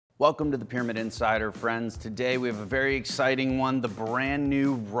Welcome to the Pyramyd Insider, friends. Today we have a very exciting one, the brand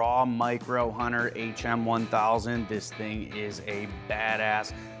new raw MicroHunter HM1000. This thing is a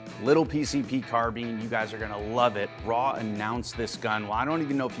badass little PCP carbine. You guys are gonna love it. Raw announced this gun. Well, I don't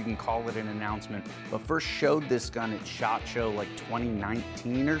even know if you can call it an announcement, but first showed this gun at SHOT Show like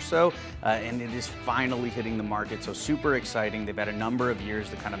 2019 or so, and it is finally hitting the market, so super exciting. They've had a number of years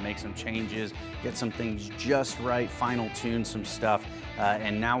to kind of make some changes, get some things just right, final tune some stuff,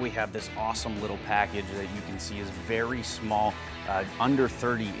 and now we have this awesome little package that you can see is very small, under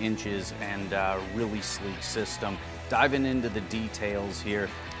 30 inches, and really sleek system. Diving into the details here,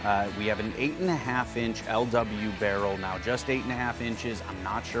 we have an 8.5 inch LW barrel. Now just 8.5 inches. I'm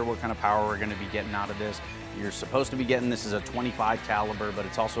not sure what kind of power we're gonna be getting out of this. You're supposed to be getting this as a 25 caliber, but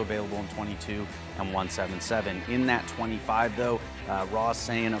it's also available in 22 and 177. In that 25 though, Raw's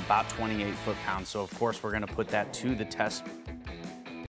saying about 28 foot-pounds. So of course we're gonna put that to the test